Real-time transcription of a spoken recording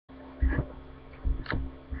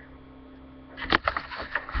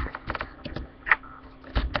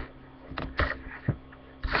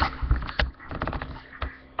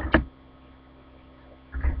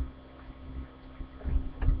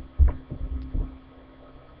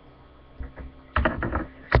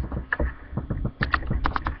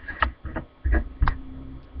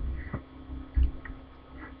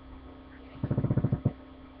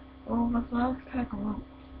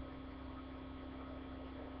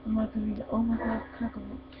I'm about to read the oversized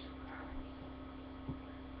cockroach.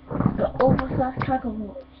 The oversized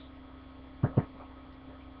cockroach.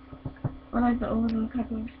 I like the oversized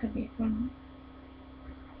cockroach because they're funny.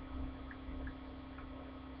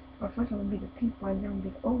 But first I'm gonna be the pink one, then I'm gonna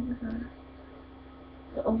be the oversized.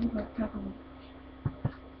 The oversized cockroach.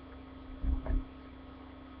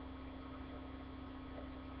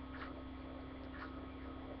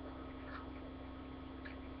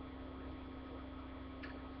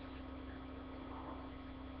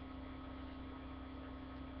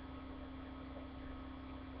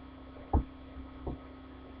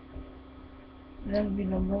 Then be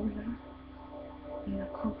the motor and the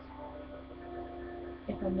coaster.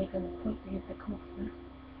 If I make a mistake to get the coaster.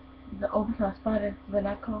 The oversized spider, but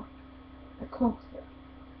I call the coaster.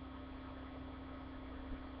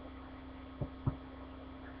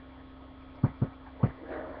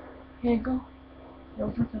 Here you go. The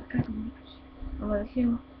oversized cockroach.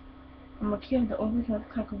 I'm gonna kill the oversized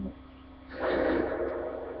cockroach.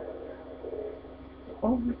 The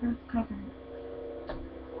oversized cockroach.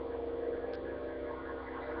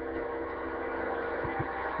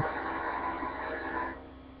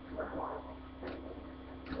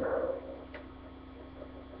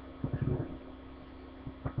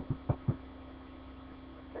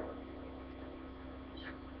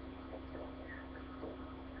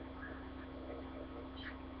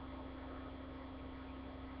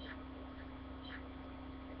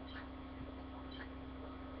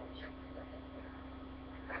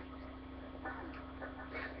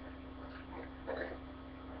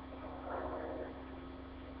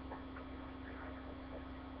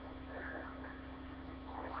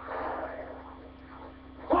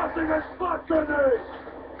 Tossing a spot grenade!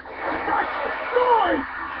 That's destroyed!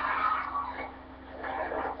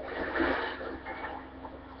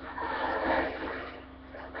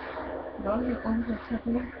 Those are oversized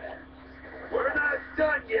cockroach. We're not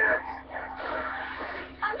done yet!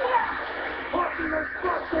 I'm here! Tossing a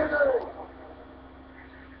spot grenade!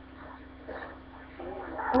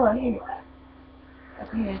 Oh, I hear it. I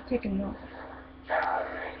can hear it ticking now.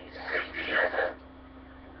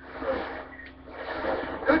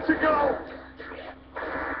 Good to go!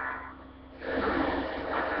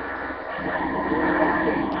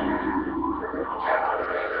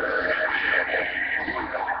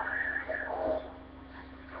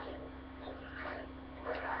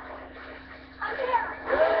 I'm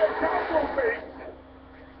here!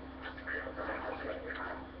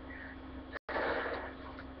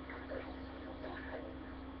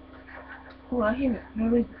 Oh, I hear it.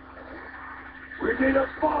 Where is it? We need a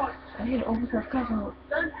spot! I hear the oversized cockroach.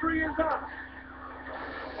 Entry is up!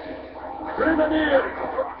 Grenadiers!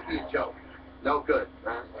 You joke. No good,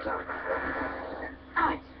 huh? No. Oh,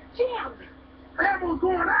 it's jammed! Ammo's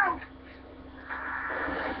going out!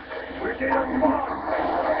 We need a spot!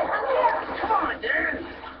 I'm here! Come on, Dan!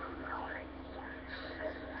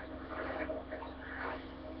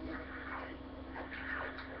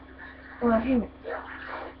 Oh, I hear it.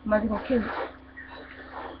 I'm about to go kill it.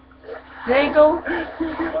 There you go.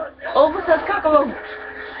 Oversized cockroach.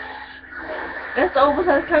 That's the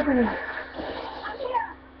oversized cockroach. I'm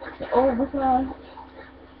here! The oversized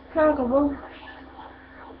cockroach.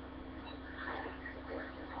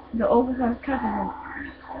 The oversized cockroach.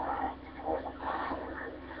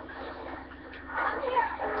 I'm here!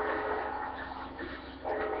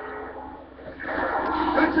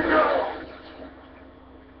 Good to go!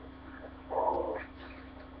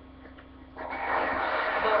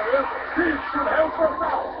 Please, should help us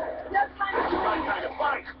out! No time to My wait! kind of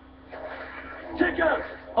fight! Kick out!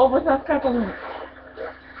 Oversized cockroach.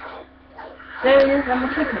 There it is. I'm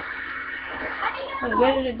gonna kick it. Wait,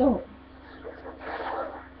 where did it go?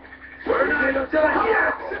 We're not done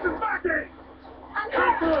yet! This is backing! I'm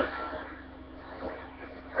Come here! good!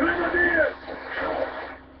 Grenadiers!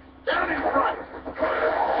 Down in front!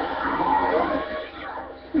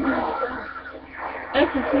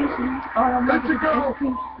 Execution. All I'm Good looking to for go.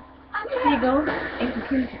 execution. I'm Here here! you go.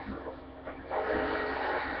 Execution.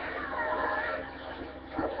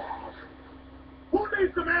 Who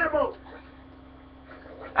needs some ammo?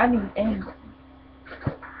 I need ammo.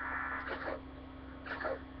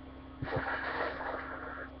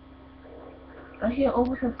 I hear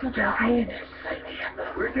oversized cockroach. Where is it?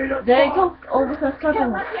 We need a There you spot. go. Oversized Can't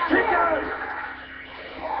cockroach. let the Kick ammo! out!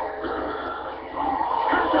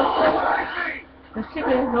 The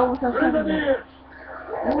ticker is the oversized cockroach. Grenadiers!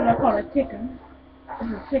 That's what I call a ticker.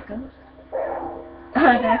 It's a ticker. I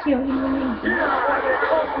gotta kill him. Get out while they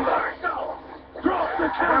close back! No! Drop the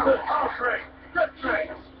cannon! I'll trade! Good trade!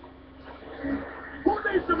 Who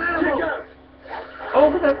needs some ammo? Kick out!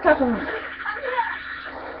 Oversized cockroach. I'm here!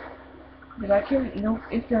 Did I kill it? Nope,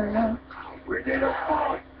 it's still alive. We need a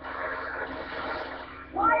fight.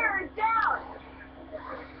 Wire is down.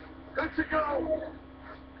 Good to go.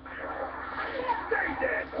 Stay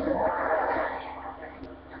dead.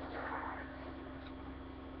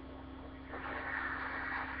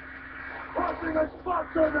 Crossing a spot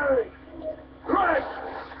grenade. Right.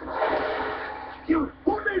 You.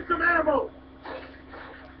 Who needs some ammo?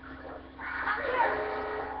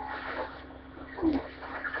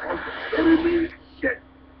 Enemy shit.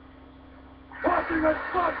 Crossing a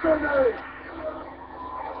spot grenade.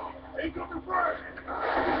 Incoming first.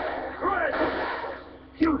 Right.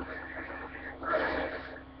 You.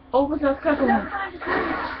 Oversized cockroach. No time to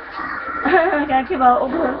breathe. I gotta kill my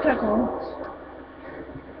oversized cockroach.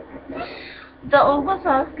 The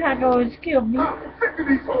oversized cockroach killed me. I'm sick of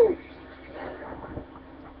these hoes.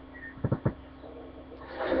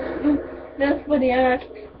 That's funny. I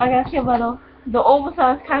got killed by the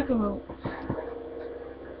oversized cockroach.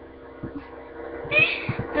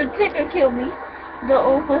 The ticker killed me. The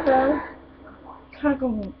oversized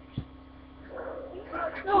cockroach.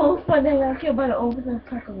 No, it's funny. I got killed by the oversized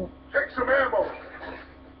cockroach. Take some ammo.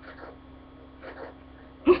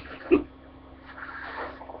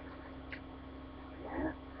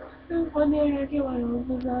 It's funny. I got killed by the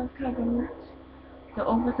oversized cockroach. The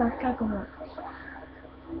oversized cockroach.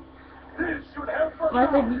 This should help us I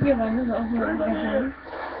out. said you killed by another oversized cockroach.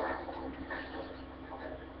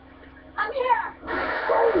 I'm here.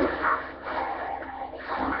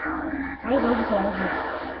 Where's the oversized?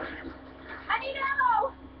 I need ammo.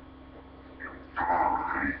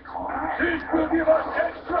 This will give us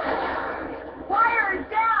extra. Wire is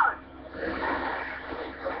down.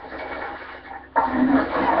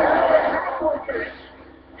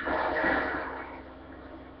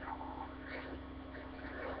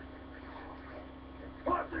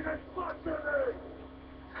 Crossing a spot grenade.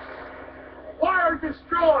 Wire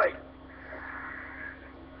destroyed.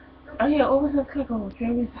 I hear oversized cockroach.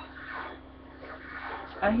 Where is it?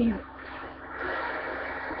 I hear it.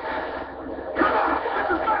 Come on, this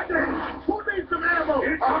is my day. Who needs some ammo?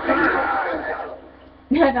 It's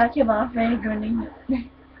I got killed by a fake grenade.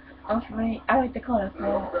 A fake. I like to call it fake.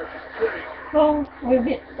 Phone with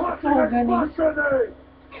it. Phone grenade. grenade.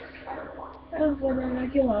 That's funny. I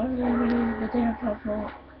got killed by a fake grenade. But they have called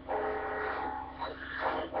phone.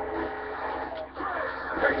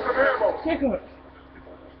 Take some ammo. Cigarette.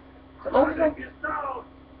 The oversized Get down.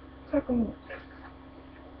 cockroach.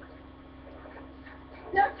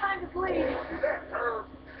 No time to bleed. That hurt.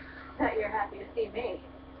 Bet you're happy to see me.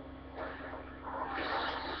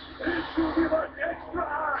 This will give us extra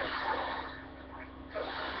eyes.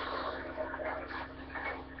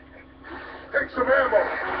 Take some ammo.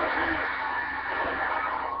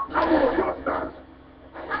 Come on, Gusta.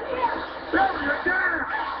 I'm here. Barrier down.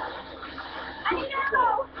 I need ammo.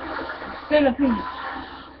 Philippines.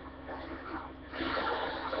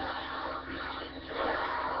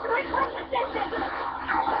 Quick assistance.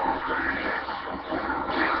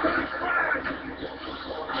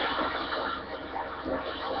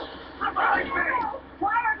 Come behind me.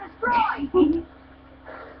 Wire destroyed.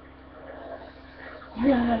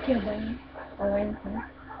 Yeah, I got killed by him. I ran from him.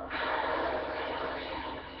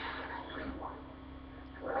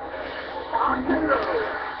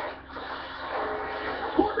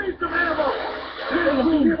 Who needs some ammo?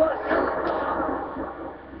 Philippines. Give us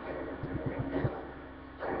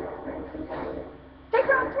They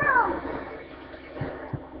broke through.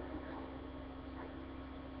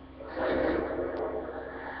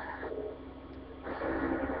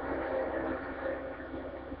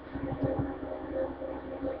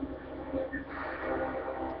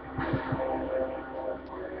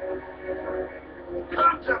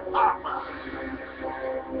 Gotcha, Papa.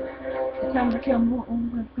 It's time to kill more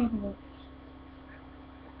oversized cockroach.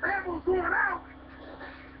 Ammo's going out.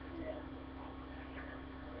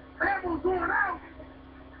 Ammo's going out.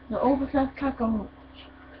 The oversized cockroach.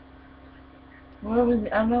 Where is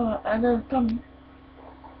it? I know it's coming.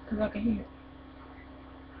 Cause I can hear it.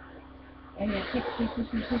 I hear tick, tick,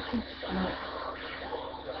 tick, tick, tick, tick. No.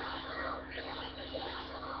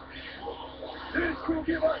 This will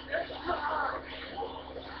give us extra eyes.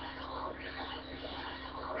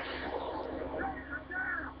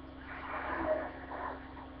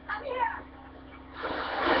 I'm here.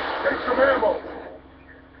 Take some ammo.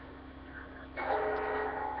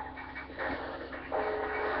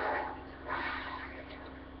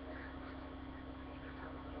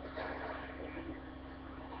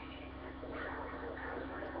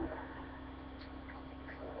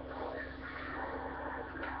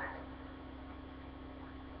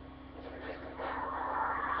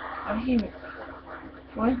 I hear it.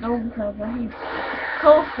 Where's the oversized right here?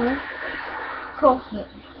 Coastal. Coastal.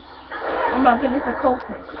 Oh my goodness, a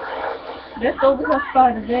coastal. That's the oversized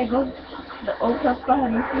spider. There you go. The oversized spider,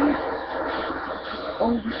 you see?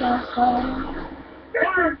 Oversized spider.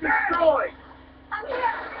 Fire destroyed! I'm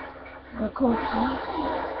here. The coastal.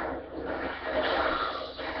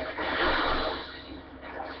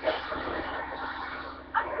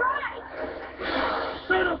 I'm trying.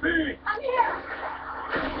 Centipede! I'm here.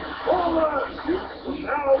 Over!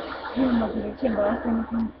 Now! Oh my goodness, timber. I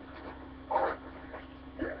think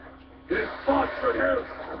This spot for him!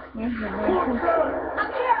 where's the red Look coastal? there!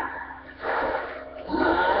 I'm here.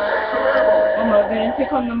 Oh my goodness, here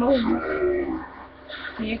come the movie.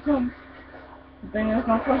 Here it comes. The thing that's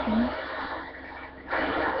gonna crush me.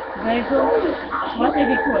 There you go. Watch it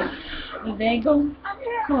get crushed. There you go. I'm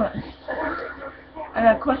here. Crushed. I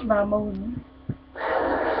got crushed by a Moses.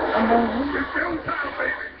 A Moses. It's downtown,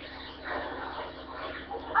 baby!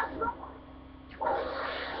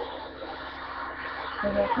 I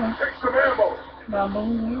got crushed Take some ammo! by a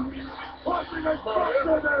Moses. Watching a spot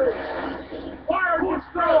today! Fire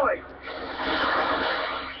destroyed!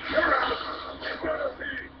 You're out!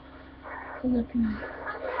 Centipede! Philippines.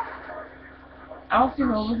 I don't see no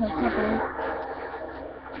with a couple.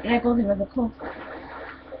 And that goes in the close.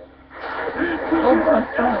 Over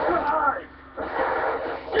Outside!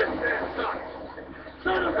 Get that stuff!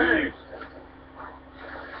 Centipede!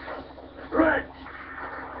 Right!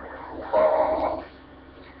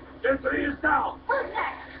 Centipede is down! Who's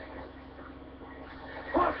next?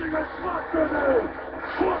 Watching a spot today!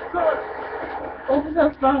 What's that? Over the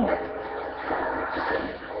spine.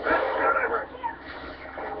 That's whatever!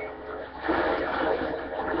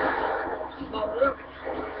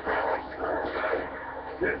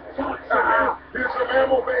 This spot's today! Here's some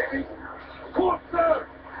ammo, baby! What's that?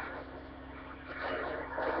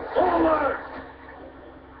 Over!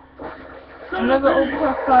 Another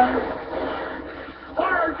over spine.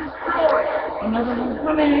 Fire destroyed! Another one.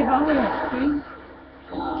 How many about here? 3?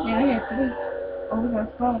 Yeah, I had 3. Over the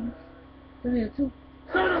spine. 3 or 2.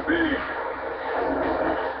 Centipede!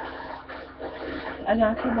 I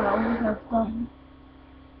got 2 by over the spine.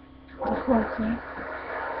 The closer.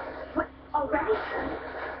 What? Already?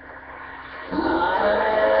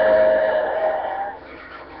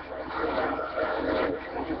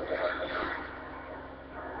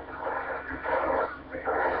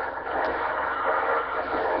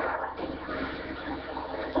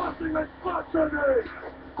 Watching a spot today!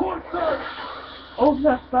 What's that? Over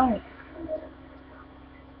the spine.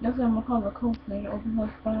 That's what I'm gonna call the coaster. Over the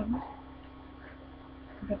spine.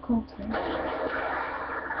 The coaster.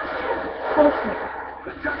 Coaster.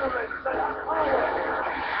 The generator's at power!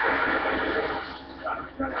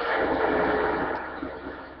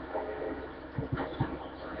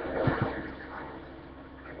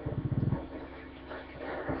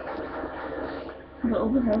 The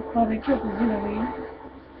overhead spot killed the generator.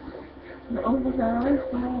 The overhead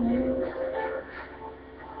spot.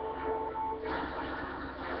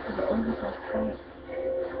 The overhead spot.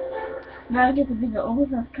 Now I get to be the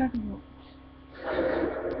overhead cockroach.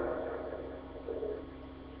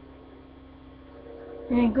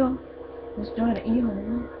 Here you go. Destroy the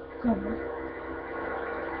evil cover.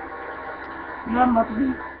 Now I'm about to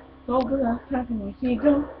be the overhead cockroach. Here you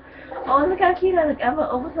go. Oh, look how cute I look. I'm an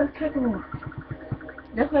overhead cockroach.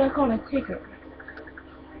 That's what I call a ticker.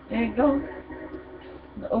 There you go.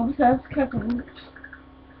 The oversized cockroach.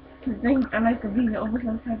 The thing I like to be the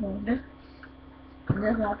oversized cockroach.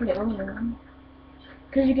 That's why I play overrun.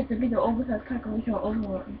 Cause you get to be the oversized cockroach on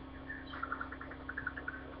overrun.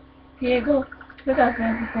 Here you go. Look how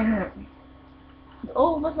fancy this thing up. The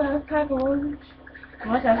oversized cockroach.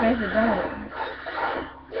 Watch how fancy it does.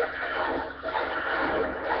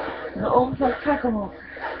 The oversized cockroach.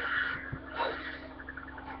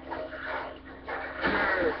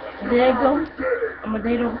 There you go. I'm a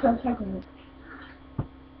date oversized cockroach.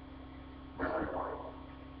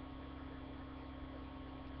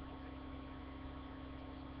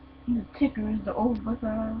 The ticker is the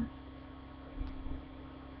oversized.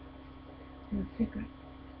 The ticker.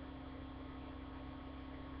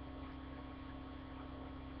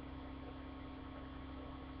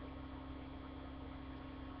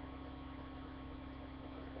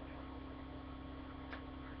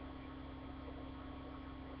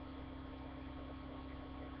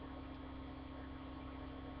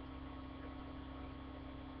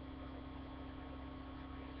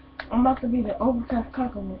 I'm about to be the oversized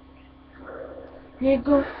cockroach. Here you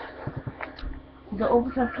go. The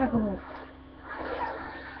oversized cockroach.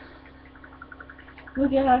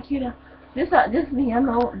 Look at how cute I this me.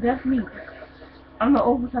 That's me. I'm the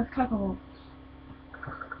oversized cockroach.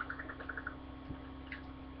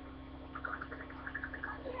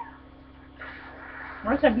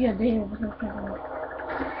 Why should I be a day over some kind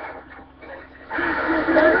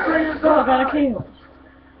Oh, I got a kill.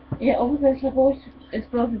 Yeah, oversized circle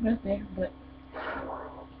explosive birthday, but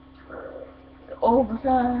the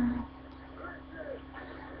oversized,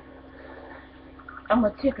 I'm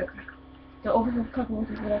a ticker. The oversized cockroach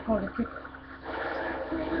is what I call a ticker.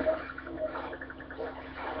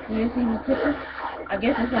 Do you see the ticker? I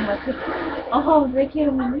guess it's on my ticker. Oh, they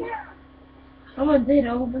killed me. I'm a dead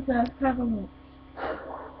oversized cockroach.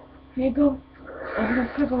 Here you go.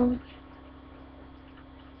 Oversized cockroach.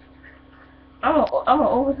 I'm an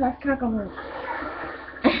oversized cockroach.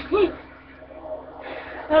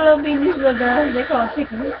 I love being these little guys. They call it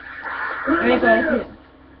tickers. They call it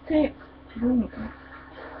tick. Boom.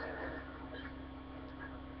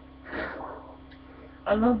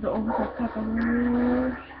 I love the oversized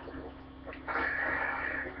cockroach.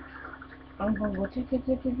 I'm gonna go tick,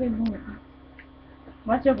 boom.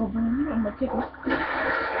 Watch out, go boom. I'm gonna tick it.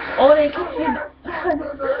 Oh, they kicked me.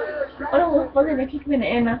 Oh, that was funny. They kicked me in the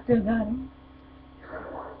air and I still got him.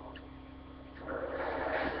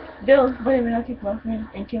 That was funny when I kicked my friend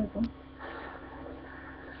and killed him.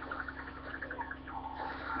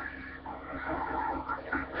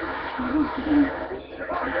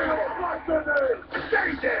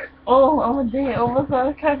 Oh, I'm dead.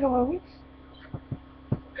 Oversized cockroach.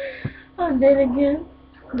 I'm dead again.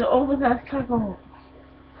 The oversized cockroach.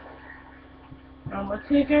 I'm a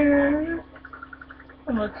ticker.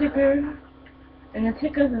 I'm a ticker. And the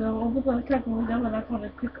tickers are the oversized cockroach. That's what I call a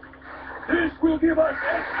ticker. This will give us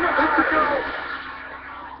extra to go.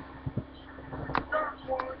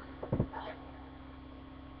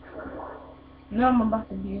 Now I'm about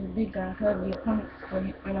to be a big guy, so I'll be a punk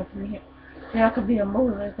when I play him. Then I could be a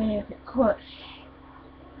motor thing if it crush.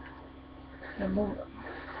 The motor.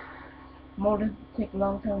 Motors take a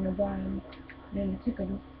long time to die than the ticker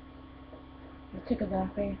do. The ticker die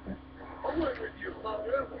faster.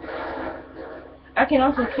 I can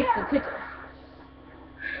also kick the ticker.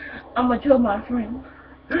 I'm gonna kill my friend.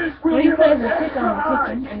 When he plays the ticker, I'm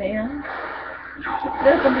kicking in the air.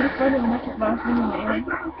 That's gonna be funny when I kick my friend in the air.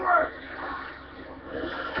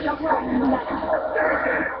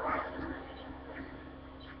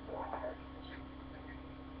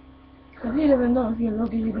 Cause he doesn't know if you're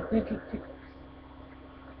looking, you can still kick tickers.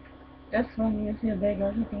 That's funny, you see a bad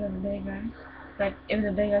guy kicking other bad guys. Like if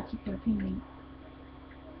the bad guy kicks your teammate.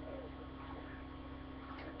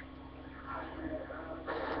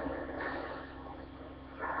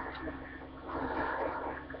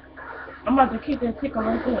 I'm about to kick that ticker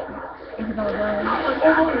right there. If it don't die.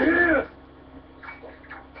 Over here.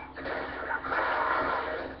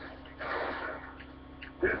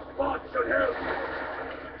 This spot should help.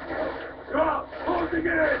 Drop. Closing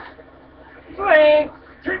in. Frank!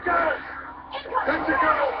 Kick out. Time to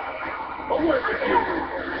go. Away with you.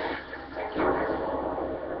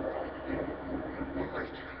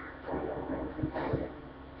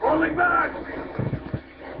 Rolling back.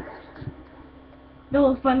 That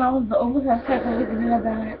was fun. I was the oversized cockroach and then I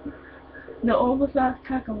died. The oversized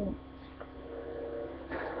cockroach.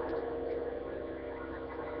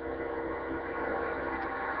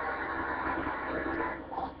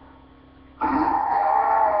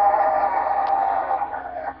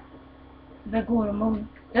 That go to motor.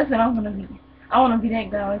 That's what I'm gonna be. I wanna be that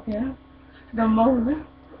guy right there. The motor.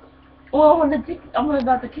 Oh, I'm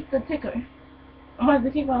about to kick the ticker. I'm about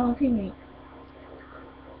to kick my own teammate.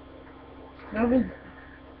 No reason.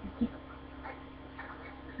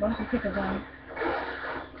 Watch the ticker down.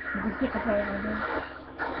 The ticker probably right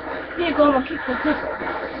there. Here you go, I'm gonna kick the ticker.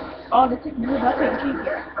 All the tickers, I couldn't kick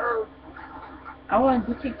it. I wanted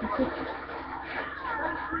to kick the ticker.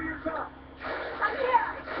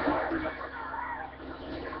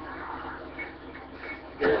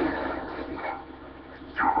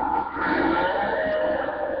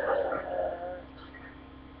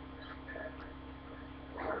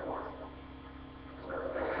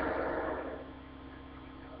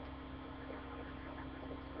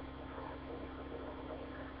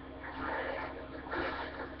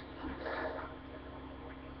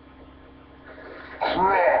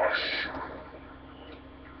 Crush.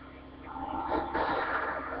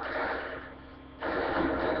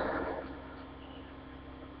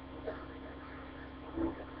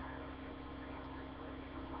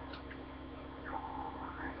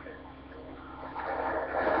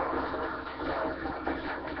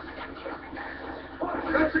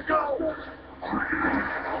 Let's go.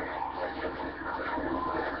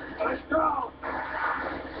 Let's go.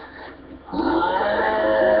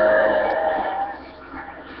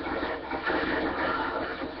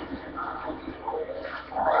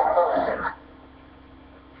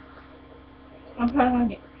 I'm probably gonna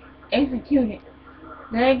get executed.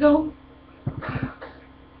 There you go.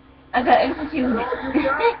 I got executed.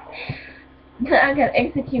 I got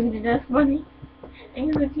executed. That's funny.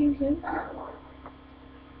 Execution.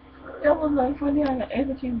 That was like funny. I got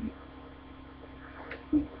executed.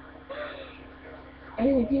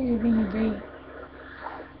 Executed being big.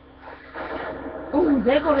 Ooh,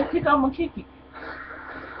 they're gonna kick. I'm gonna kick it.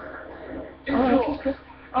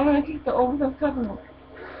 I'm gonna kick the overtime tackle.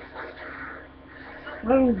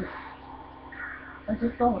 Where is it? I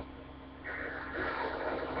just saw it.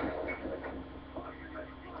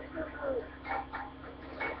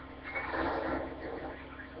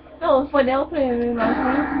 That was funny. I was playing with my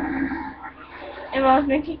friend. And my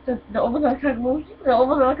friend kicked the overtime tackle. The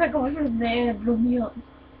overtime tackle was from there and blew me up.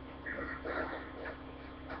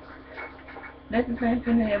 That's the same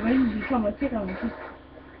thing that when you become a kick, I'm gonna kick.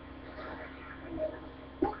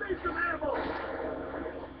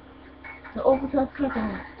 The overtime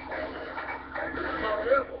tackle.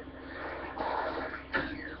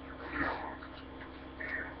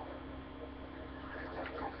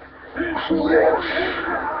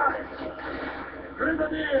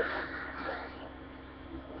 Grenadier!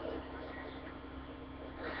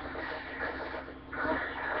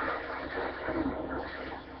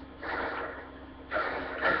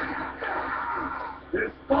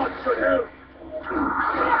 This spot should help.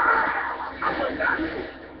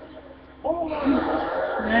 Hold on.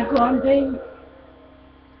 There you go, I'm dead.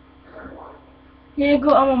 Here you go,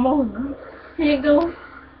 I'm a Moses. Here you go.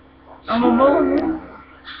 I'm a Moses.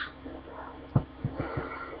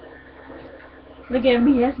 Look at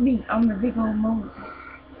me, that's me. I'm the big old Moses.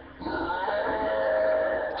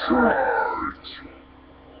 What?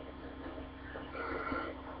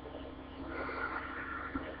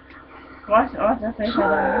 Watch that face like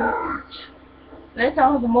that. Let's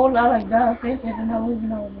talk the mold out like that face and then I was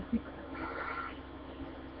even on the pick.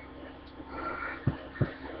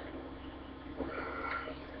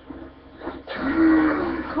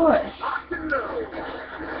 Cut.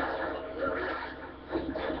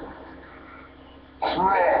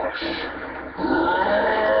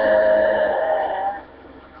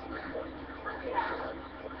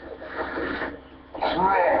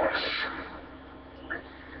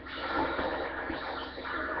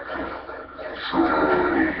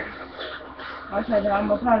 Watch that, I'm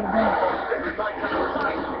gonna probably die.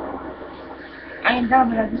 I ain't dying,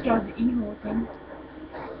 but I destroyed the evil thing.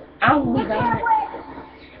 I almost died.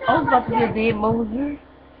 I was about to be a dead Moses.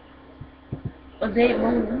 A dead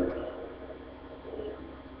Moses.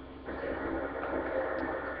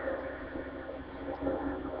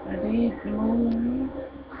 A dead Moses.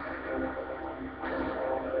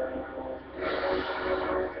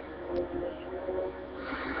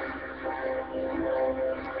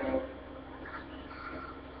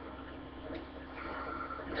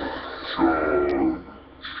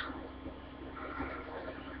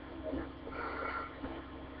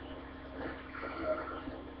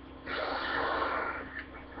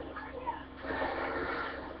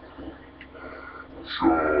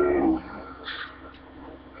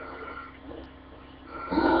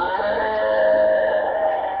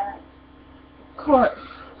 Cut.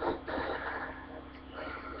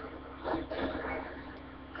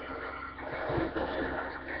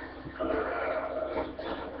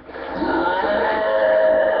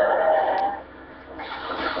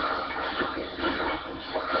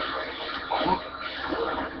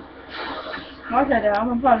 Watch that, I'm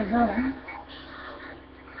gonna probably die.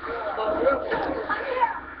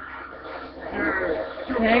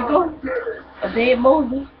 There you go. A dead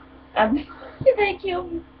Moses. They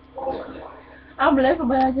killed me. I'm laughing,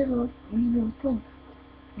 but I just was close.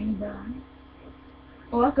 And he died.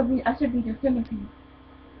 Or I should be the centipede.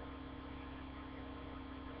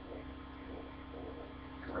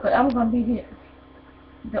 But I'm gonna be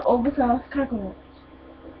the oversized cockroach.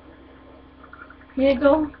 Here you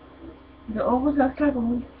go. The oversized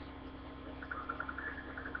cockroach.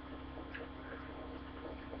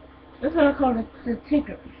 That's what I call the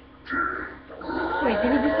ticker. Wait,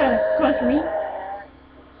 did he just try to crush me?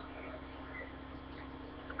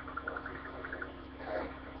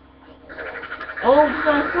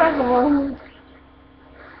 Oversized cockroach.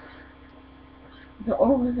 The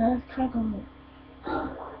oversized cockroach.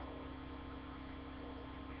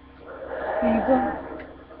 Here you go.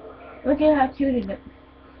 Look at how cute it is.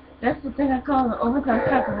 That's the thing I call an oversized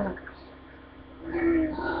cockroach.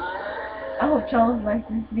 I hope Charles likes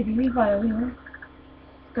this video. He probably will.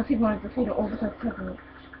 Because he wanted to see the oversized cockroach.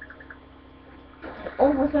 The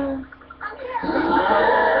oversized.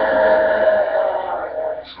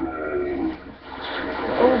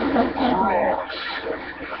 The oversized cockroach.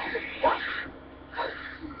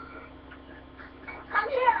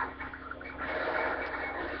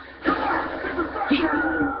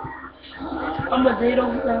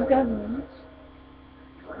 discoveries.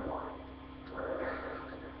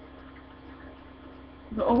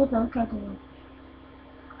 The overtime calculator.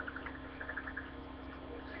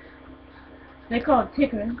 They call it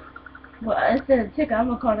ticker, but instead of ticker, I'm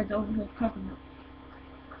gonna call it the overtime calculator.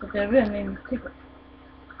 But their real name is ticker.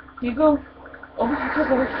 Here you go. Overtime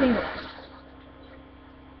calculator shield.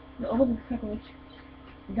 The overtime calculator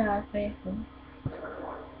dies faster.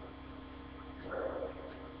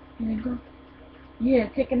 Here you go. Yeah,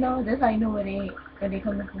 ticking on. That's how you know where they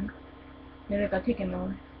coming from. They got ticking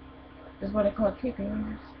on. That's what they call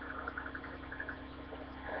tickers.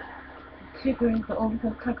 Ticker is the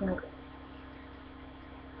overtime calculator.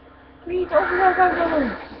 Please open up our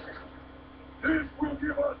door. This will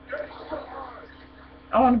give us extra eyes.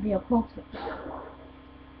 I want to be a coaster.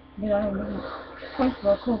 Then I don't know. Punch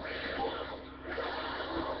for a coaster.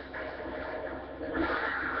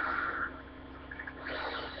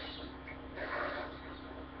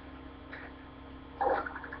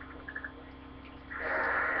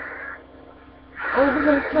 Over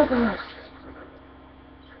the coconut.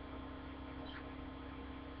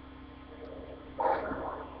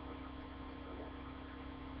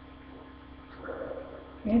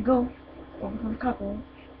 Here you go. Over some coconut.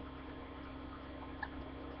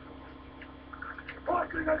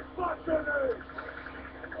 Watching and watching it.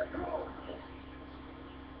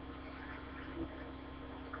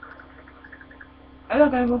 I'm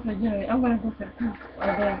not gonna go for Jerry. I'm gonna go for the pizza.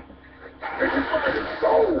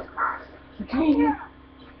 Okay.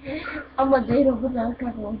 I'm a date over some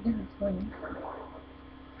coconut. This is funny.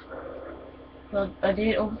 So I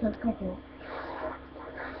did over some coconut.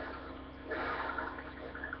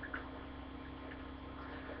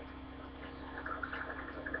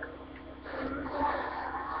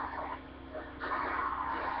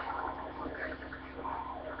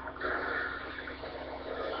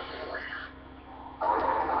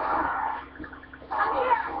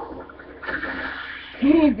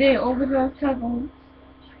 He did over some coconut.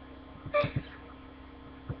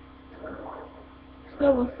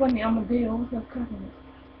 That was funny. I'm a date over some coconut.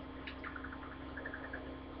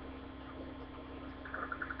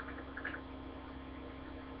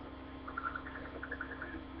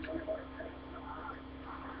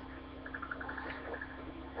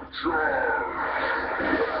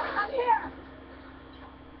 I'm here.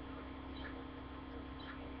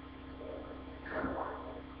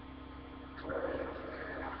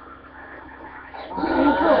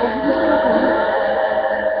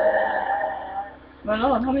 My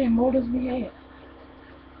lord, how many motors we had?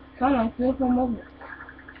 Sound like 3 or 4 motors.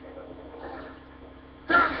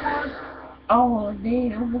 Oh,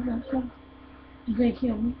 they over some stuff. They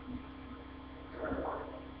killed me.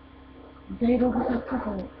 They over some stuff.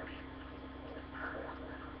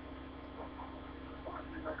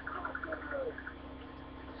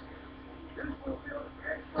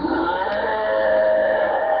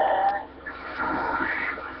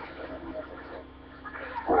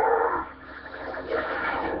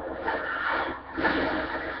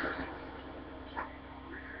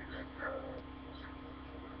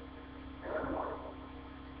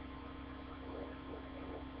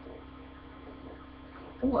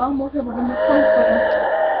 Oh, I almost have a close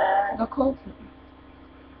for the closer.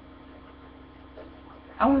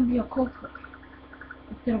 I want to be a closer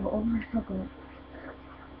instead of an over circle.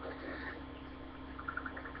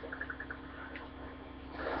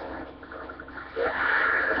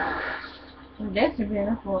 That should be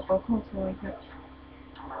enough for a closer like that.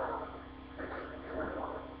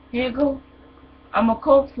 Here you go. I'm a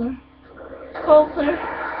closer. Closer.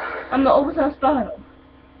 I'm the overtime spider.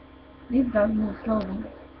 These guys move slowly.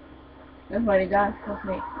 That's why they die so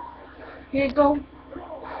fast. Here you go.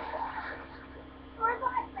 Where's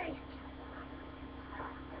Lightning?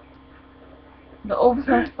 The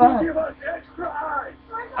overtime This will spider. give us extra eyes.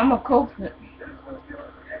 I'm a closer. This will give us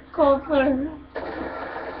extra Closer.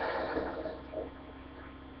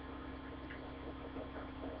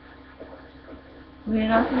 We're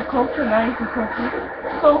not the closer, now you can closer.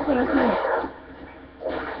 Closer, that's it.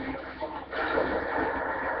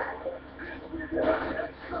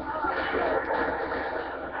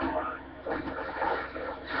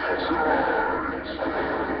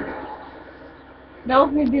 That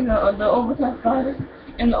was me being the overtime spider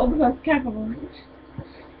and the overtime scarecrow.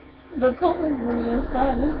 The closest was the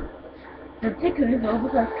spider. The ticker is the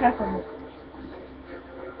overtime scarecrow.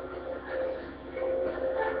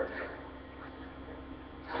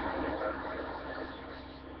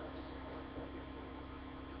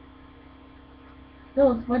 That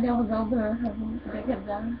was when I was over there, they kept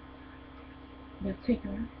dying. The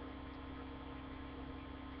ticker.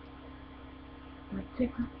 The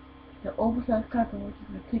ticker. The oversized cockroach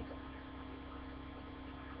is a ticket.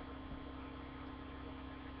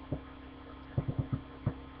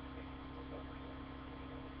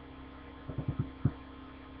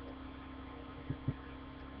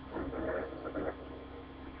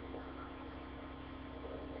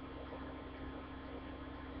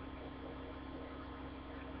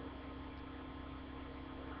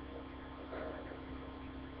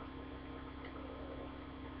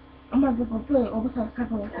 I'm about to go play oversized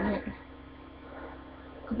cockroach next.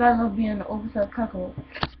 Cause I love being an oversized cockroach.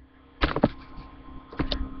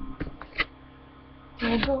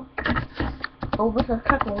 There you go. Oversized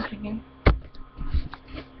cockroach again.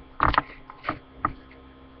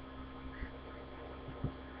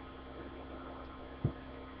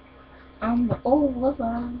 I'm the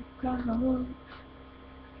oversized cockroach.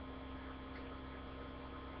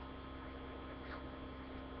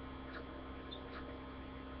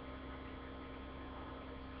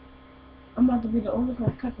 I'm about to be the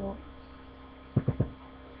oversized cockroach.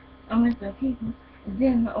 I'm with the people. And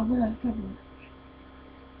then the oversized cockroach.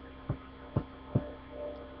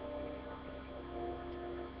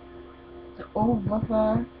 The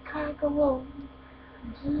oversized cockroach.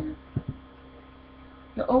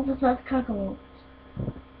 The oversized cockroach.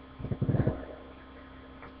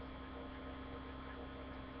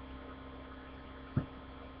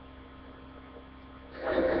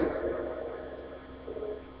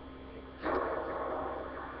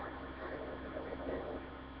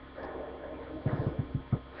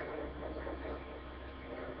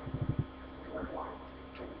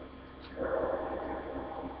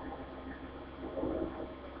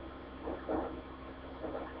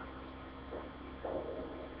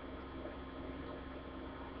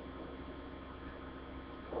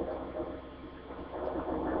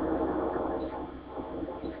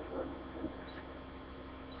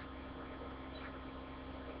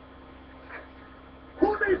 Who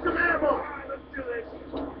needs some ammo? All right, let's do this.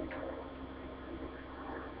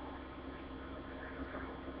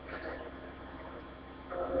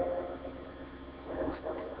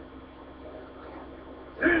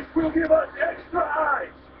 This will give us extra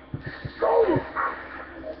eyes. Go!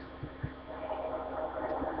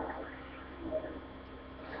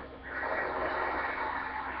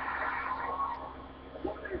 Who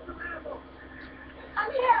needs some ammo?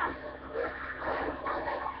 I'm here.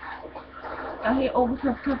 I hear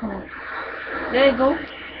oversized cockroach. There you go.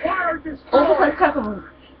 Fire destroyed! Oversized cockroach.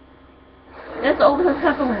 That's the oversized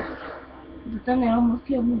cockroach. The thing that almost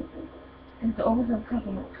killed me. It's the oversized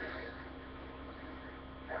cockroach.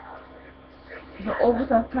 The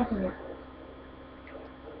oversized cockroach.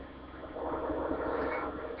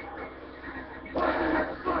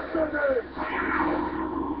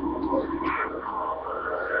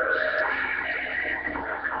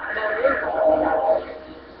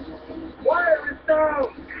 Wire is down!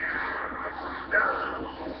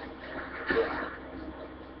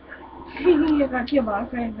 I got killed by a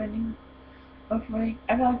friend, buddy. Afraid.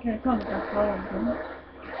 I got killed because of the phone.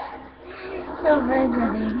 So bad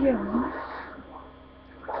that they hear me.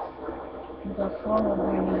 The fall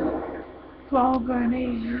grenade. Fall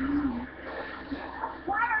grenade.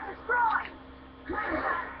 Wire destroyed.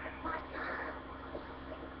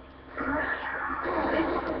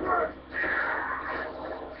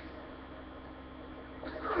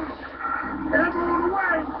 Ammo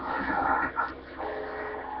away!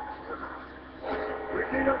 We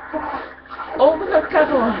need a bomb! Open the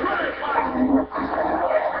cover.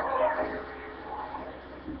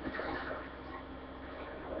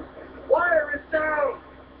 Wire is down!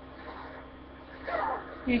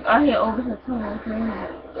 I hear open the cover.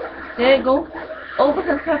 There you go. Open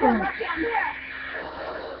the cover. I'm here.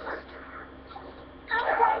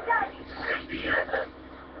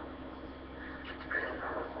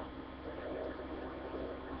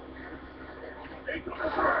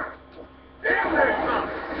 Damn there's some!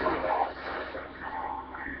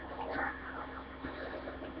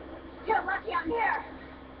 You're lucky I'm here.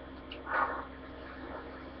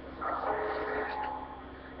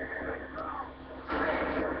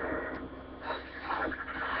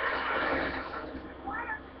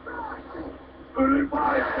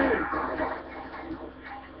 Revive me!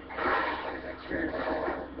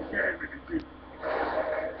 Damn it,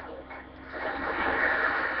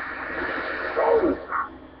 go!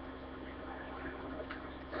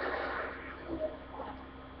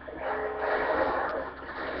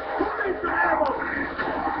 Who needs some ammo?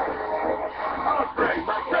 I'll bring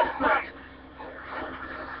my backpack!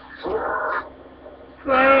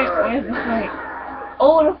 Frank, where's the Frank?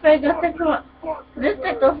 Oh, the Frank got stick to this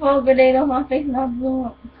stick the fall grenade on my face and I blew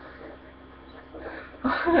up.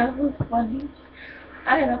 That was funny.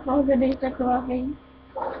 I had a phone grenade stuck to my face.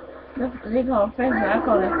 They call it friends, I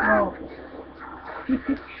call it phone.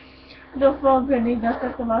 The phone grenade got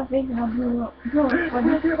stuck to my face and I blew up. So it was This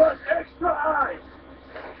funny. will give us extra eyes.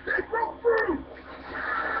 They broke through.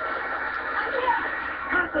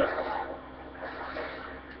 Listen.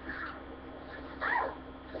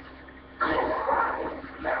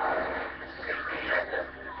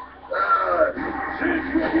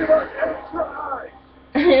 This will give us extra eyes.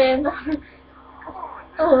 And it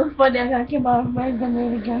was funny, I got hit by a friend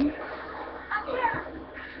grenade again.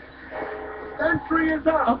 Entry is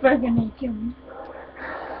A up. friend grenade killed me.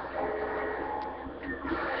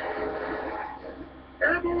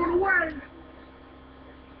 Airborne away.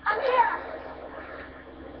 I'm here.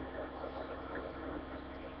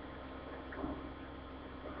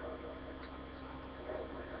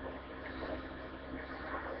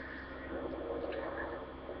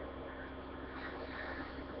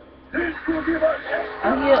 This will give us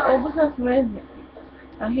extra I hear eyes. overcast resin.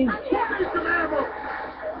 I hear it. Need some ammo.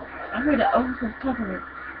 I heard the overcast cover.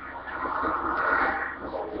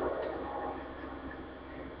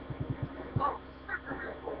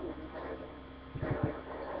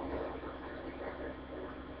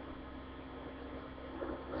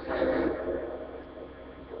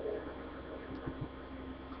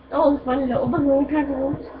 That was funny, the overgrown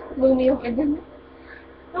kangaroos blew me up and then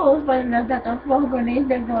that was funny that I got the frog grenades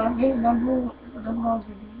that go off and I blew up with the frog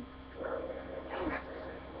grenade.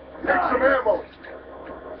 Get some ammo.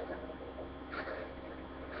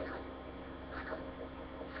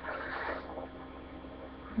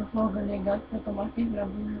 The frog grenade got stuck on my face and I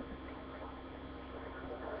blew up.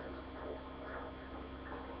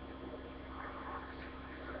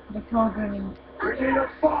 The frog grenade. We need a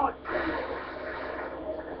spot.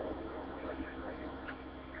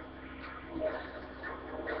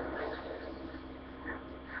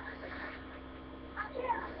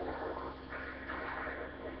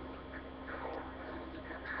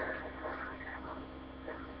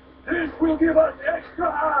 This will give us extra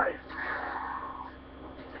eyes.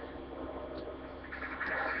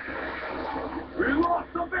 We lost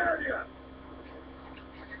the barrier.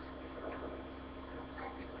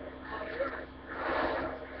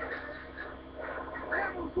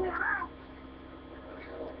 Ammo's going out.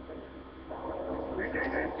 We need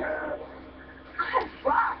intel.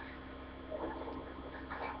 Wow.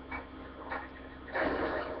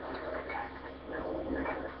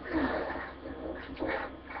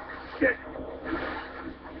 Shit.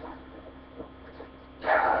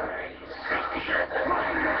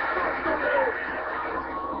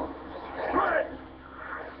 Right.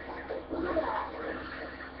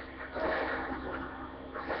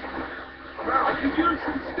 Well, I can use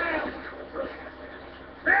some stamps.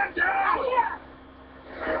 Man down!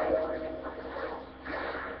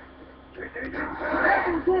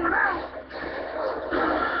 Ammo's going out.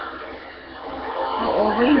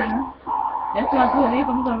 Oh, razor. That's not good. Here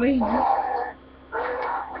comes a razor.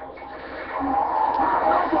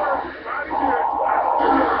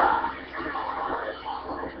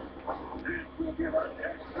 We'll give us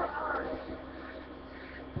extra eyes.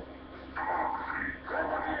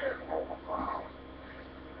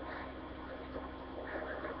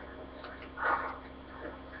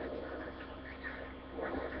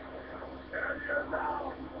 Area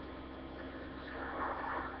now.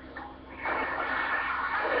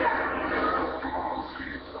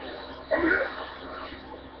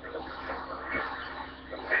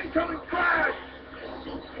 Incoming flash!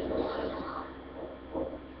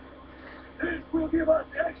 This will give us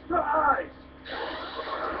extra eyes.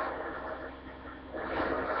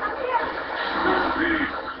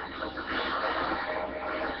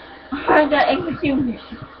 I got executed.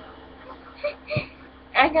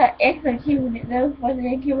 I got executed. That was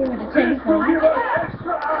funny. They killed me with a This will give chainsaw. us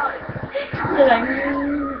extra eyes. They're like,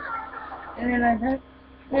 and then I got,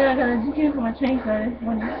 executed from a chainsaw. That's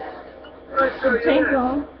funny. Let's show you this.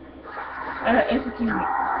 Chainsaw. I got executed.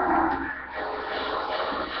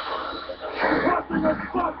 Crossing a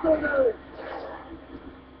spot grenade.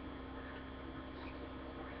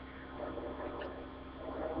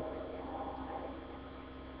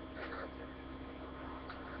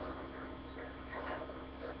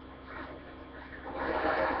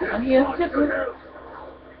 I hear tickle.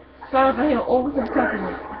 Sounds like I hear overcast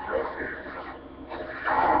cover.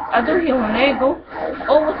 I do hear one. There you go.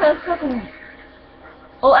 Overcast cover.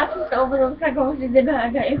 Oh, I took the overcast cover. Then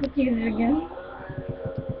I got executed again.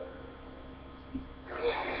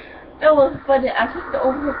 That was funny. I took the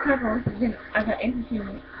overcast cover. Then I got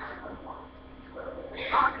executed.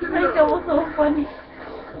 I think that was so funny.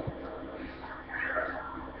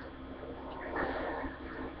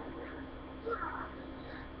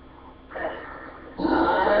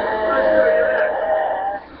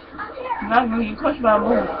 not going to crush my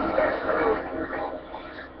move.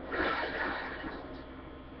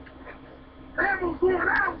 Ammo's going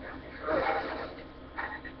out!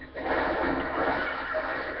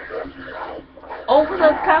 Over the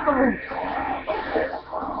cockroach.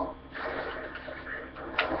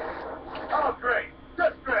 Oh, great.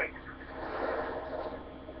 Just great.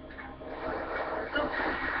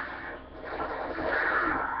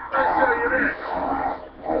 Let's show you this.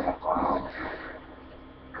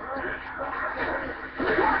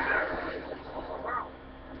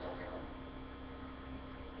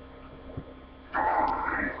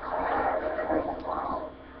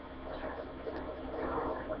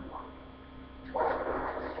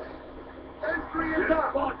 Entry is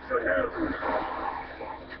up. Watch your head.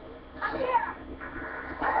 I'm here.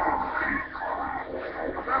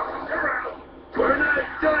 We're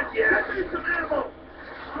not done yet. Need some ammo.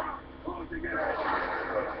 Closing in.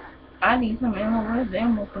 I need some ammo. Where's the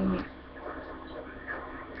ammo for me?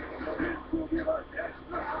 This will give us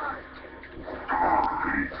extra high.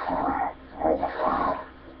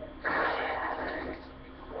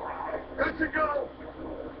 Good to go.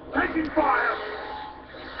 Taking fire.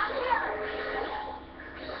 I'm here.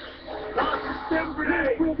 Lost a stem grenade.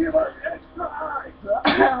 This will give us extra high.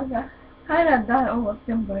 How did I die over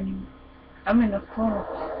stem burning? I'm in a fog.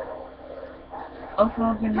 A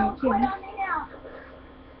fog grenade Don't kill quit me. on me now.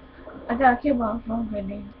 I got killed by a fog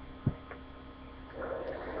grenade.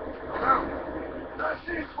 Now, that's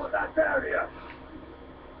it for that barrier.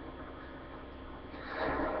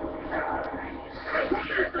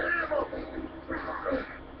 Get the ammo.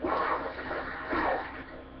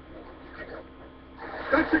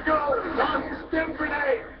 Good to go. Lost a stem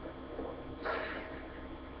grenade.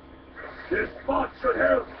 This spot should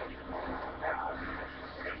help.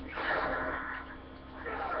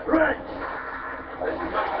 Right. This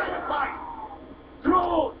is not a fight.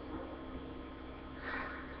 Throw.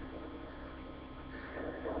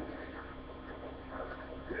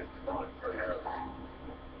 This spot should help.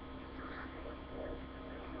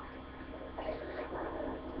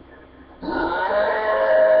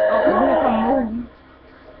 Oh, here come move.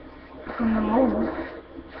 Come to move.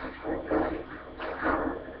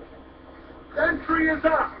 Entry is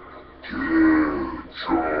up.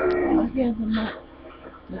 Oh, here's the map.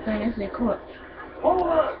 The thing is they caught.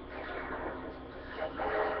 Over.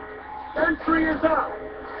 Entry is up.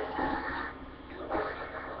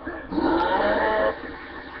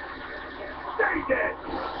 Stay dead.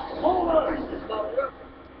 Over.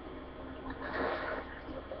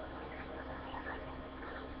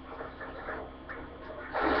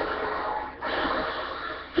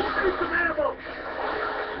 Give me some ammo.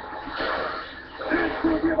 This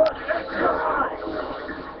will give us extra high.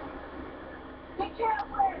 Be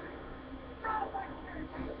careful.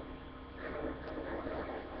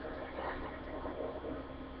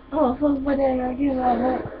 Oh, fuck, but then I give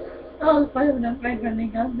up. Oh, it's funny when I fight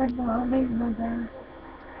grenade. I was back to my base no down.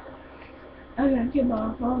 I got killed by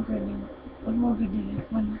a fog grenade. A fog grenade is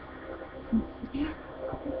funny.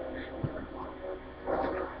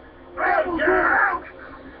 Ammo's going out.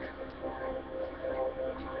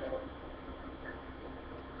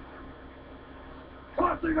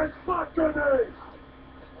 Tossing a spot grenade.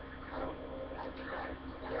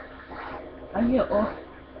 I hear oh,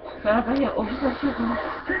 I hear over some chicken.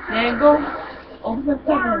 There you go. Over some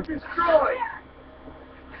Fire chicken. destroyed.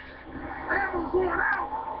 Ammo's going out.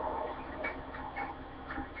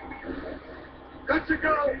 Good to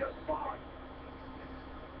go.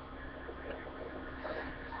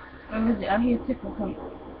 I hear tickle come.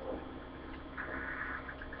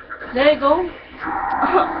 There you go.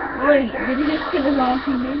 Wait, did he just kill his own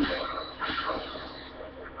teammate?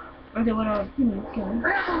 Or did one of our teammates kill him?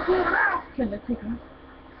 Ammo's going out. Kill the tickle.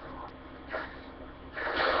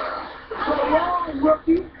 So long,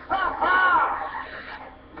 rookie. Ha ha.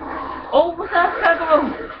 Oversized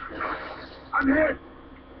kangaroo. I'm hit.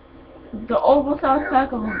 The oversized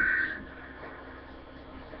kangaroo.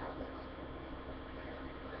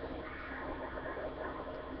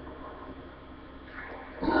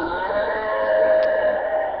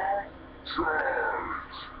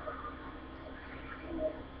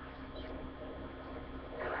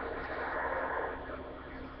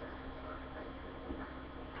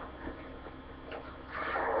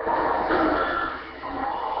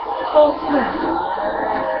 Oh,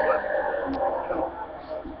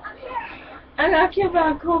 I got killed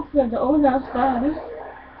by a coaster, the old spider.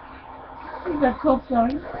 The coaster.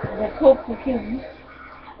 The coaster killed me.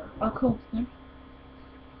 A coaster.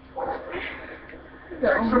 The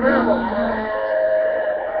overrun.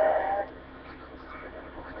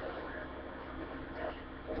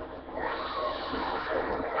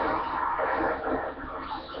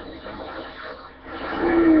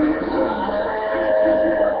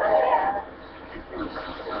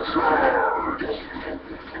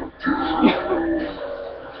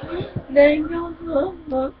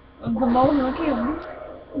 The molar killed me.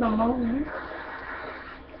 The molar.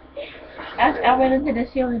 I ran into the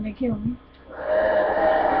shield and it killed me.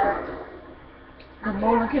 The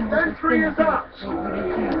molar killed me. Entry is up.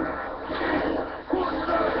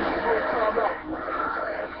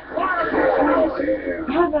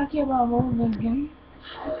 How did I kill my molar again?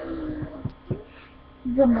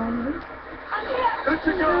 The molar. Good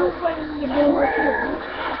to I go. was fighting the molar killed me.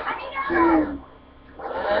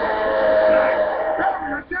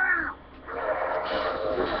 Barrier down.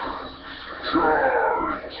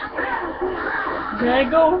 There I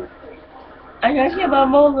go. I got hit by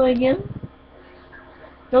molar again.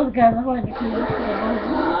 Those guys are hard to kill.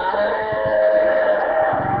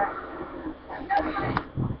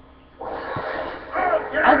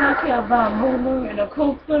 I got killed by a molar and a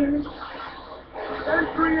coaster.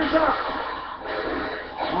 Entry is up.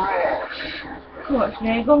 Clutch,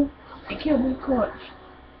 there you go. It killed me, clutch.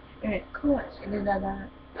 And it clutch, and then I died.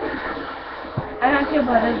 I got killed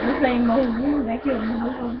by the same molar that killed me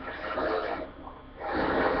before.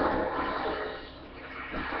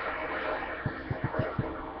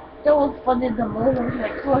 That was funny, the molar was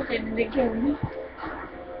like clutch and it killed me.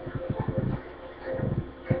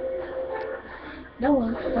 That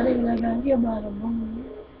was funny when I got killed by the molar.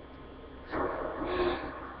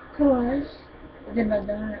 Clutch, and then I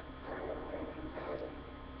died.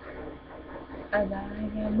 I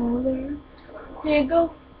died by molar. Here you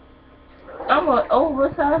go. I'm an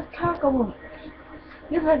oversized taco.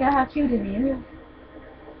 Just like how cute it is.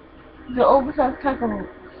 The oversized taco.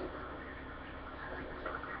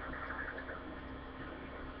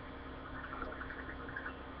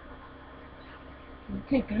 The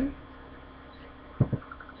ticker.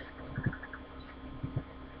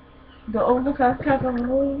 The oversized taco.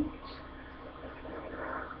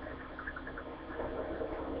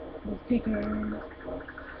 The ticker.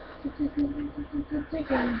 The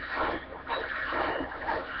ticker.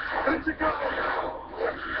 Good to go.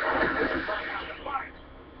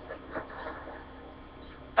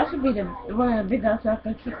 I should be the one of the big guys so I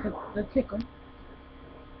can kick the ticker.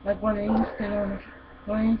 Like one of these things on it.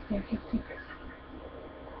 One of these can kick tickers.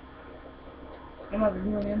 I'm about to do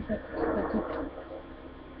one of them to kick the ticker.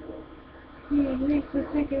 Yeah, kick the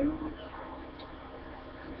ticker.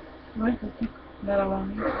 Where's the ticker? Not around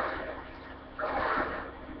here.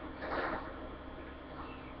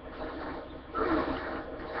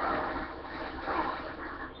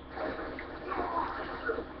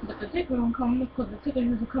 But the ticker don't come because the ticker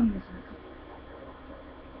usually comes this way.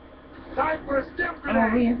 Time for a stim I'm gonna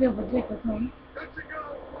grenade. reinfill the ticker come. Good to go.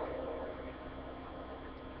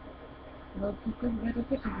 No tickers, where the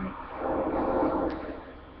tickers at?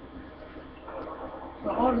 So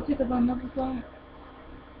all the tickers on the other side?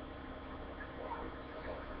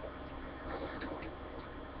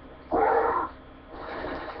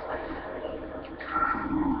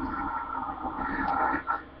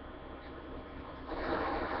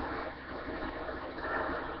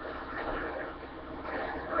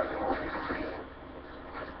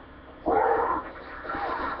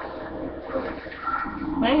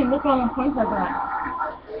 Man, look all the points I got.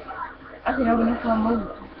 I think I'm gonna fall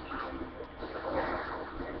over.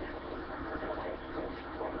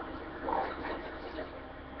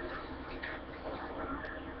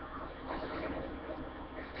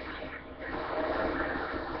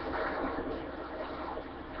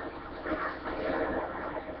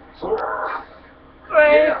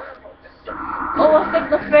 Frank! Oh, I stuck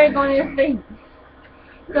the Frank on his face.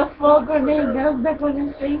 The frog grenade got back on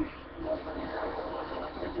his face.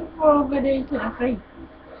 Frog grenade to the face.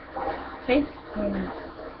 Face grenade.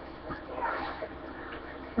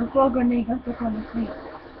 The frog grenade got stuck on his face.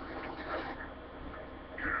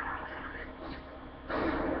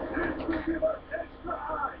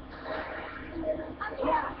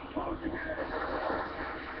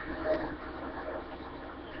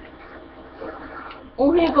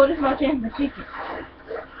 Oh, here go, this is my chance to kick it.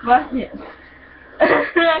 Watch it.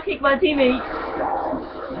 I kicked my teammate.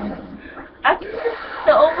 I kicked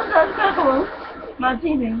the oversized tackle. My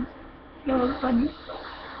teammate. That was funny.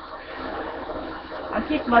 I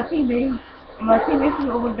kicked my teammate. And my teammate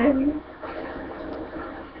flew over there.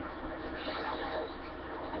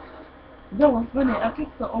 That was funny. I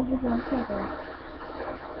kicked the oversized tackle.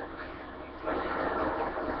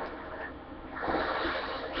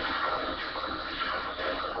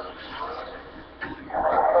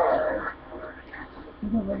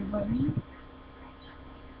 That was funny.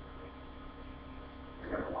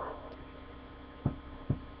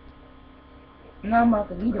 Now I'm about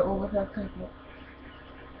to be the oversized tackle.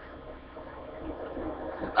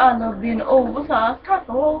 I love being oversized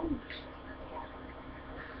tackle.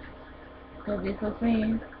 Cause it's so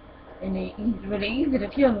fast. And it's really easy to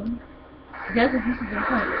kill them. Just if you see them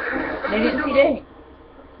coming. They didn't see that.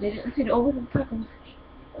 They didn't see the overtime tackles.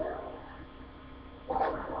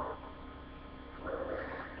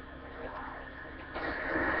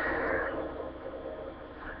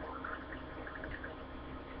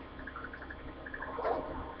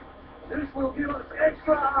 This will give us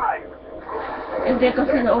extra eyes. If they can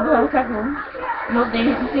see the overtime tackle, no, they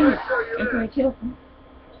didn't see it until they killed them.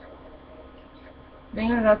 They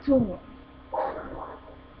only got 2 of them.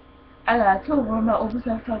 I got 2 of my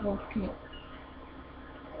oversized tackles killed.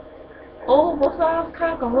 Oversized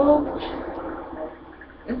cockroach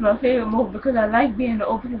is my favorite mode because I like being the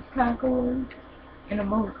oversized cockroach in the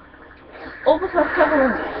mode. Oversized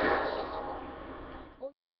cockroach.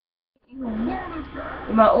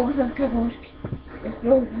 My oversized cockroach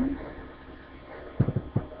explosion.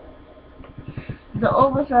 The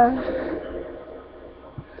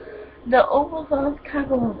oversized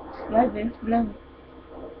cockroach like this explosion.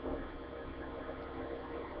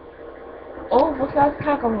 Oversized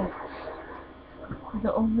cockroach.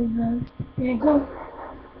 The oversized. Here you go.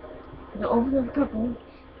 The oversized cockroach.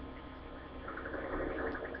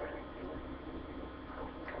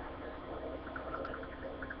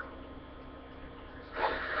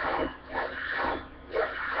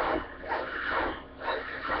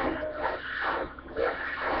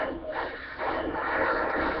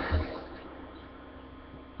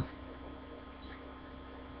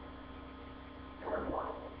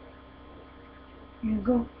 Here you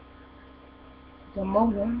go. The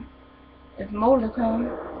motor. It's motor time.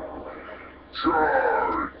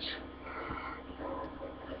 Charge!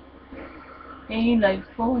 They need like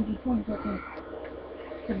 400 points, I think,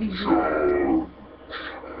 to be good.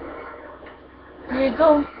 Here you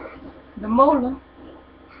go. The molar.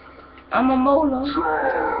 I'm a molar.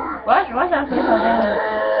 Watch out for that.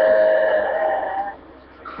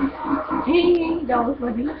 Gee, that was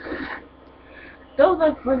funny. Those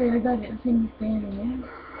are funny because I didn't see me standing there.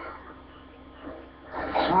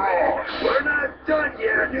 We're not done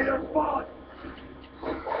yet. Need a spot.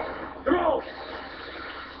 Throw!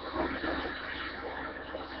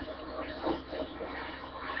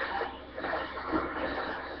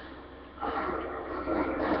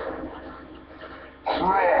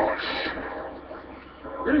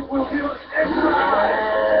 This will give us extra eyes.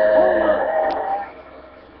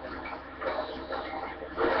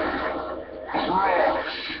 Over.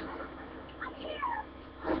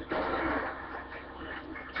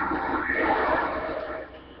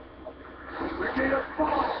 We need a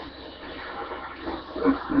spot.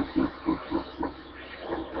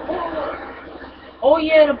 Oh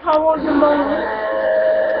yeah, the power of the motor.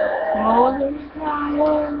 Motor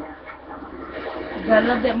power. Gotta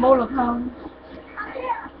love that motor power.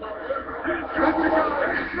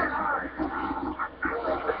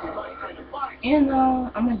 And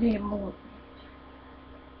I'm gonna do it more.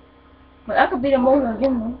 But I could be the motor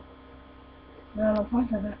again though. But I don't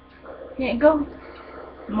point of that. Here it goes.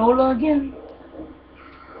 Motor again.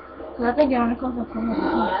 Cause I think it only costs us 400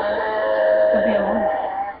 to be a motor.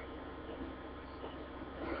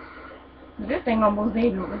 But this thing almost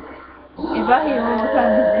dead though. If I hit it one more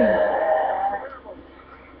time, it's dead.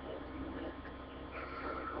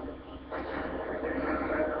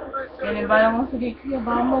 Anybody wants to get killed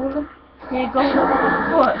by a motor? Here you go.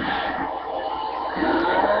 What?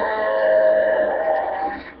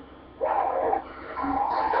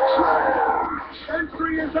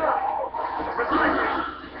 Entry is out.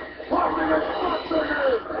 Watching a spot.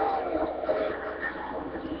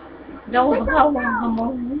 That was the power of the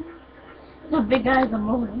motor. The big guy is a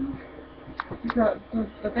motor.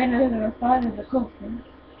 The thing that is on the side is a coaster.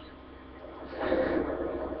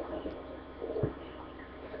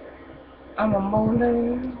 I'm a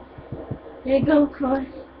motor. Here you go, Crush.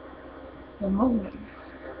 The motor.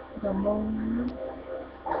 The motor.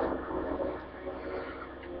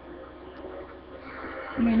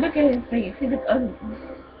 I mean, look at his face. He looks ugly.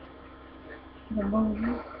 The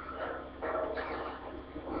motor.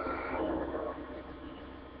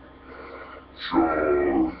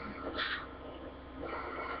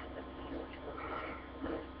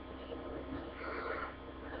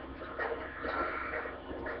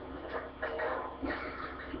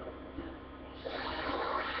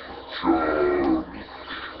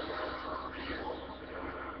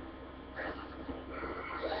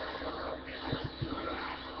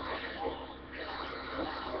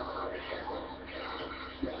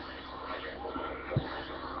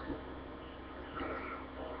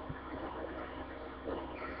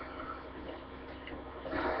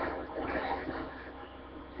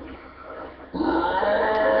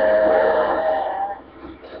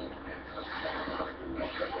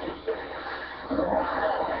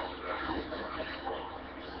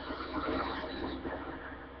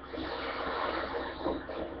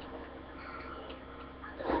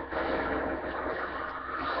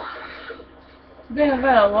 Then I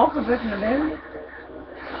got a walker back in the baby.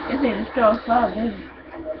 It's in the straw spot, baby.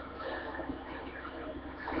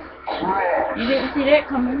 You didn't see that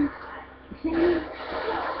coming. You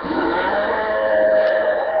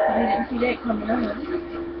didn't see that coming either.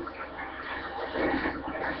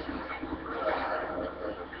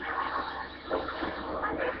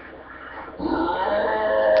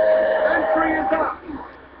 Entry is up.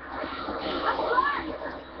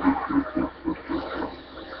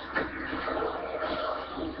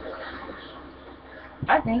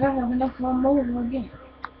 I think I have enough for a motor again.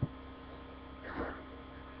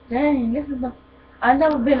 Dang, this is the... I've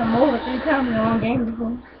never been a motor 3 times in one game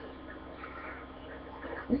before.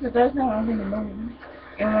 This is the first time I've been a motor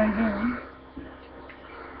in one game.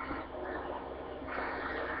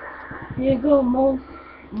 Here you go,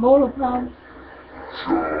 motor power.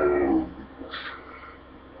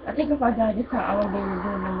 I think if I die this time, I won't be able to do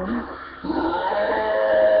it no more.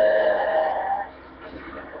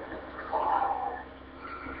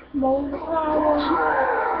 Motor power.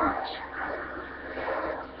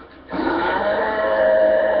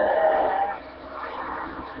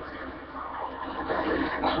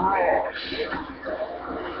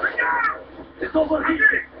 It's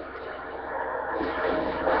overheating.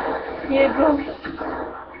 Here you go.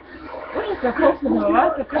 What is the coast of the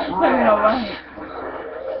rock? The coast is coming over here.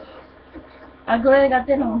 I'm glad I got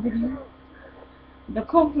that on video. The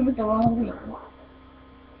coast is the wrong way.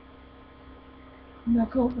 The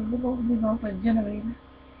coast is supposed to be going for the generator.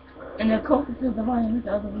 And the coast is to the right with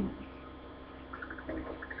the other way.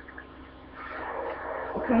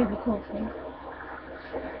 Crazy coast thing.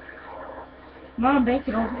 Mom baked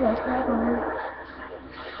it over to a taco.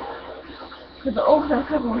 Cause the overtime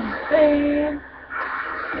taco was bad.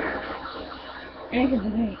 And cause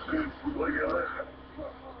it ain't. Look at that.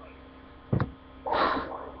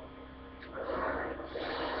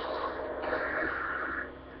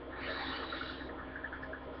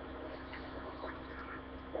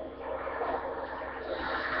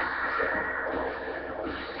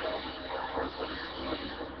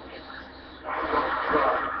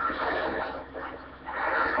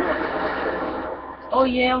 Oh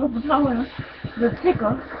yeah, with the power, the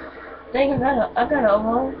ticker. Dang, I got a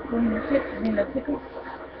wall from the ticker.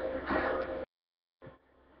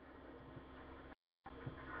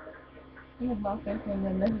 Here's my face and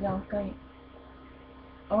then let's go say.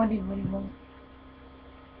 I want these really want.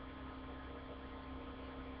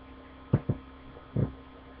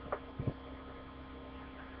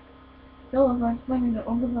 So if I explain the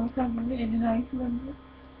overall time of it and then I explain it.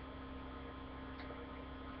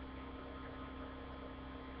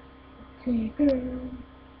 Ticker.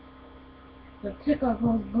 The ticker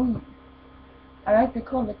goes boom. I like to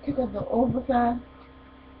call the ticker the oversized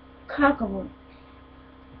cockroach.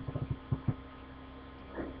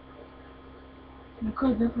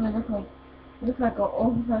 Because this one looks like an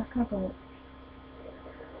oversized cockroach.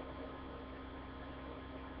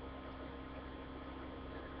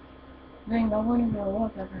 Dang, I wonder if I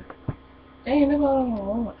walk like that. Dang, look all over my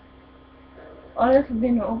walk. All this has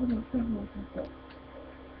been the oversized cockroach and stuff.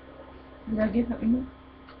 Did I get something new?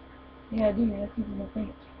 Yeah, I did. That's people to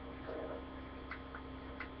think.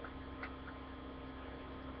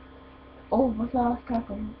 Oversized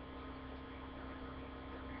cockroach.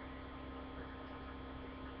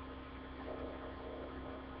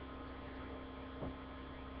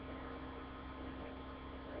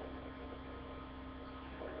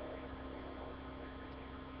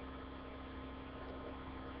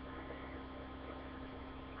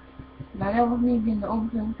 Now that was me being the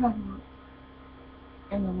oversized cockroach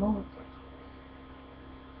and the most.